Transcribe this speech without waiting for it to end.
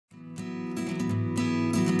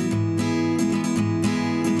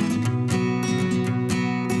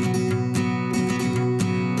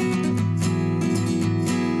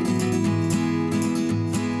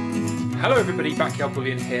Hello everybody, Backyard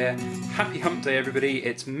Bullion here. Happy hump day everybody,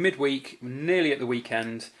 it's midweek, nearly at the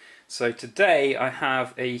weekend. So today I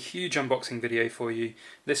have a huge unboxing video for you.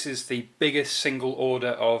 This is the biggest single order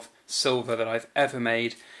of silver that I've ever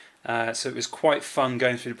made. So it was quite fun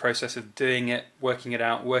going through the process of doing it, working it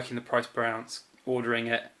out, working the price per ounce, ordering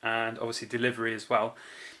it, and obviously delivery as well.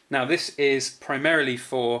 Now this is primarily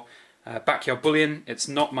for Backyard Bullion. It's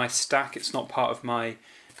not my stack, it's not part of my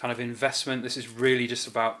kind of investment. This is really just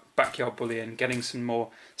about Backyard Bullion, getting some more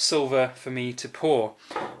silver for me to pour,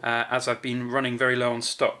 as I've been running very low on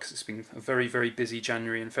stock. It's been a very busy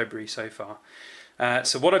January and February so far.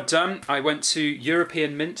 So what I've done, I went to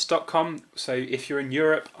europeanmint.com. So if you're in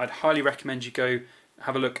Europe, I'd highly recommend you go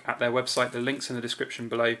have a look at their website. The link's in the description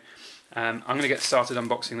below. I'm going to get started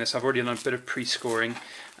unboxing this. I've already done a bit of pre-scoring.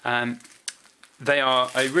 They are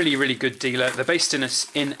a really good dealer. They're based in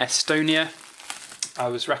Estonia. I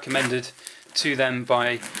was recommended to them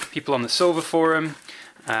by people on the Silver Forum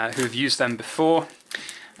who have used them before,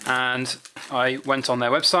 and I went on their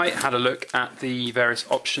website, had a look at the various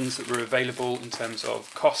options that were available in terms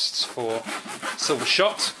of costs for silver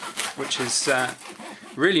shot, which is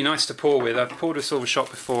really nice to pour with. I've poured a silver shot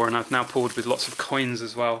before, and I've now poured with lots of coins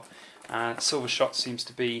as well. Silver shot seems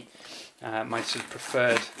to be my sort of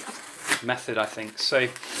preferred method, I think. So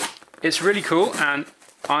it's really cool, and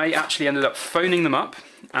I actually ended up phoning them up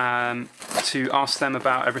to ask them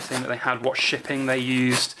about everything that they had, what shipping they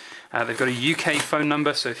used. They've got a UK phone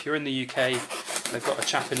number, so if you're in the UK, they've got a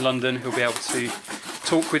chap in London who'll be able to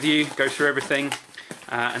talk with you, go through everything,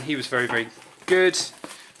 and he was very good.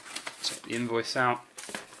 Check the invoice out.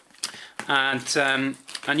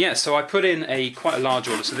 And yeah, so I put in quite a large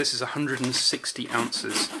order. So this is 160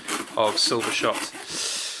 ounces of silver shot.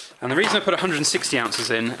 And the reason I put 160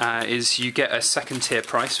 ounces in is you get a second tier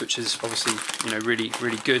price, which is obviously, you know, really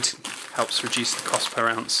good, helps reduce the cost per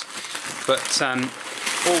ounce. But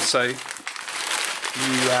also you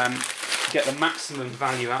get the maximum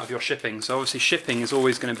value out of your shipping. So obviously shipping is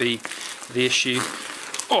always going to be the issue.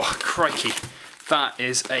 Oh crikey, that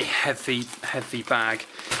is a heavy bag.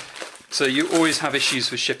 So you always have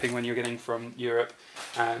issues with shipping when you're getting from Europe.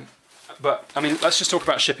 But I mean, let's just talk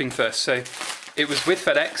about shipping first. So it was with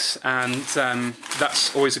FedEx, and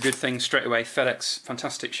that's always a good thing straight away. FedEx,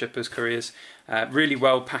 fantastic shippers, couriers, really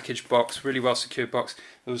well packaged box, really well secured box.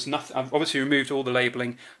 There was nothing. I've obviously removed all the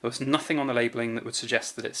labelling. There was nothing on the labelling that would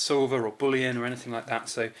suggest that it's silver or bullion or anything like that.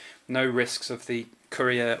 So no risks of the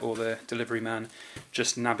courier or the delivery man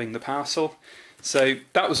just nabbing the parcel. So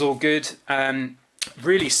that was all good.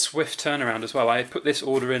 Really swift turnaround as well. I put this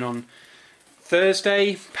order in on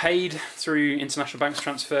Thursday, paid through international bank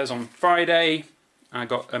transfers on Friday. I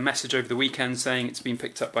got a message over the weekend saying it's been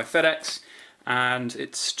picked up by FedEx, and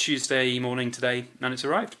it's Tuesday morning today and it's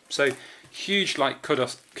arrived. So huge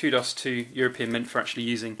kudos to European Mint for actually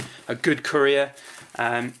using a good courier.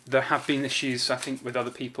 There have been issues, I think, with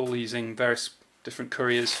other people using various different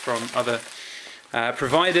couriers from other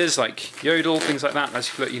providers like Yodel, things like that.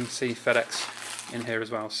 As you can see FedEx in here as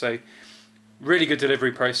well. So really good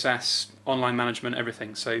delivery process, online management,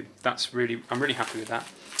 everything. So that's I'm really happy with that.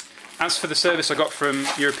 As for the service I got from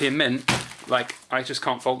European Mint, like, I just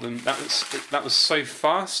can't fault them. That was so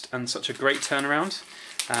fast and such a great turnaround.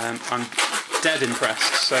 I'm dead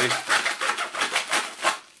impressed. So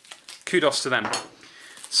kudos to them.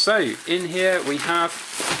 So in here we have,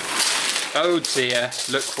 oh dear,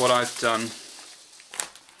 look what I've done.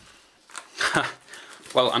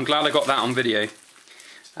 Well, I'm glad I got that on video.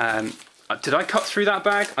 Did I cut through that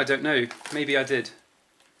bag? I don't know. Maybe I did.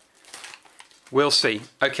 We'll see.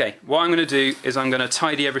 Okay, what I'm going to do is I'm going to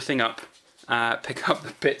tidy everything up, pick up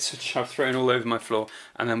the bits which I've thrown all over my floor,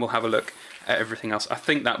 and then we'll have a look at everything else. I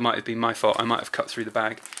think that might have been my fault. I might have cut through the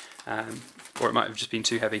bag, or it might have just been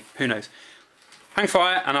too heavy. Who knows? Hang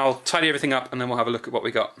fire, and I'll tidy everything up, and then we'll have a look at what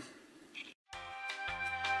we got.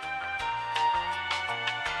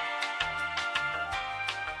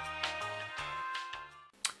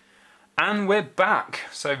 And we're back.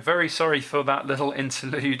 So very sorry for that little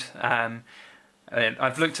interlude.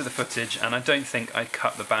 I've looked at the footage and I don't think I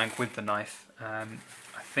cut the bag with the knife. I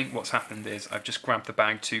think what's happened is I've just grabbed the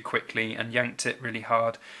bag too quickly and yanked it really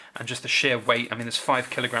hard, and just the sheer weight, I mean there's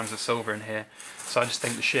 5 kilograms of silver in here, so I just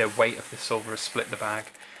think the sheer weight of the silver has split the bag.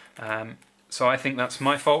 So I think that's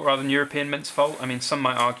my fault rather than European Mint's fault. I mean, some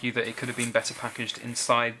might argue that it could have been better packaged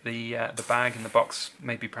inside the bag in the box.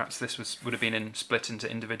 Maybe perhaps this would have been split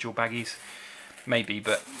into individual baggies. Maybe,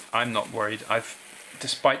 but I'm not worried.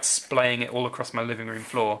 Despite splaying it all across my living room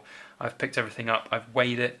floor, I've picked everything up. I've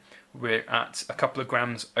weighed it. We're at a couple of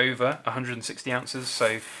grams over 160 ounces,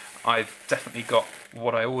 so I've definitely got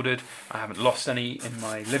what I ordered. I haven't lost any in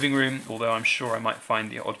my living room, although I'm sure I might find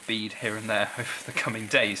the odd bead here and there over the coming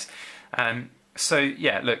days. So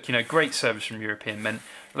yeah, look, you know, great service from European Mint.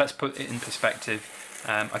 Let's put it in perspective.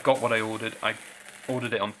 I got what I ordered. I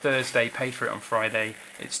ordered it on Thursday, paid for it on Friday.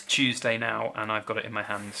 It's Tuesday now, and I've got it in my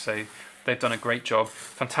hands. So they've done a great job.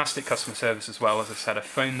 Fantastic customer service as well. As I said, I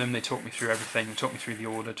phoned them. They talked me through everything. They talked me through the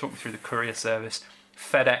order, talked me through the courier service.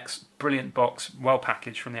 FedEx, brilliant box, well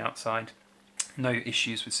packaged from the outside. No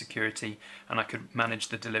issues with security, and I could manage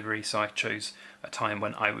the delivery, so I chose a time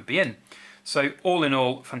when I would be in. So all in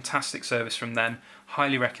all, fantastic service from them.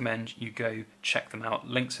 Highly recommend you go check them out.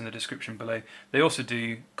 Links in the description below. They also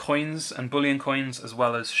do coins and bullion coins as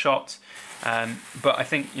well as shot. But I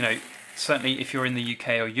think, you know, certainly if you're in the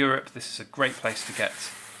UK or Europe, this is a great place to get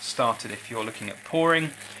started if you're looking at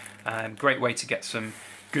pouring. Great way to get some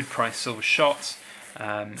good price silver shots.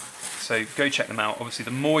 So go check them out. Obviously,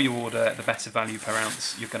 the more you order, the better value per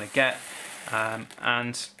ounce you're going to get.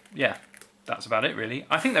 And yeah, that's about it really.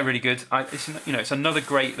 I think they're really good. It's another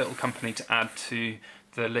great little company to add to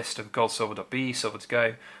the list of goldsilver.be, silver to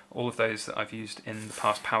go, all of those that I've used in the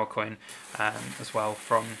past, PowerCoin as well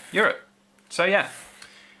from Europe. So yeah,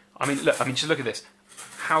 I mean just look at this.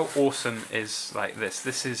 How awesome is like this?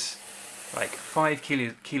 This is like 5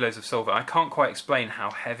 kilos of silver. I can't quite explain how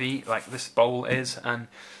heavy like this bowl is, and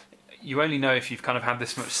you only know if you've kind of had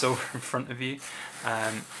this much silver in front of you.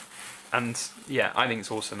 And yeah, I think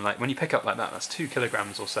it's awesome. Like when you pick up like that, that's 2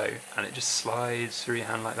 kilograms or so, and it just slides through your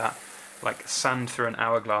hand like that, like sand through an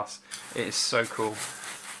hourglass. It is so cool.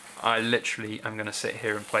 I literally am going to sit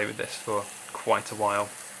here and play with this for quite a while.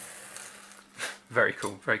 Very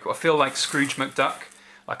cool, very cool. I feel like Scrooge McDuck.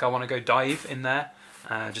 Like I want to go dive in there,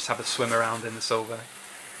 just have a swim around in the silver.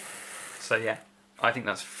 So yeah, I think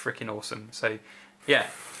that's freaking awesome. So yeah,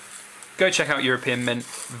 go check out European Mint.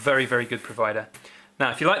 Very, very good provider. Now,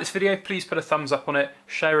 if you like this video, please put a thumbs up on it,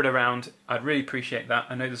 share it around. I'd really appreciate that.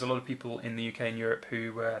 I know there's a lot of people in the UK and Europe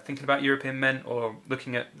who are thinking about European Mint or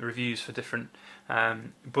looking at reviews for different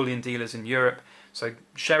bullion dealers in Europe. So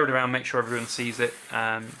share it around, make sure everyone sees it.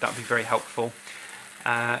 That would be very helpful.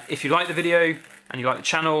 If you like the video and you like the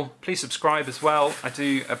channel, please subscribe as well. I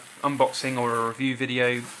do an unboxing or a review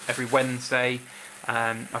video every Wednesday.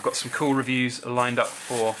 I've got some cool reviews lined up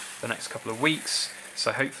for the next couple of weeks.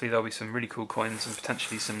 So hopefully there'll be some really cool coins and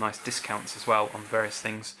potentially some nice discounts as well on various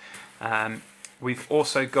things. We've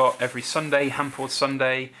also got every Sunday, Handpoured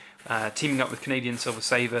Sunday, teaming up with Canadian Silver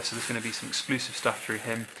Saver, so there's going to be some exclusive stuff through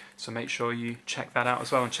him. So make sure you check that out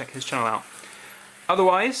as well and check his channel out.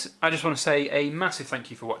 Otherwise, I just want to say a massive thank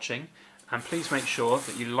you for watching, and please make sure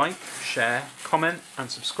that you like, share, comment and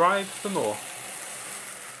subscribe for more.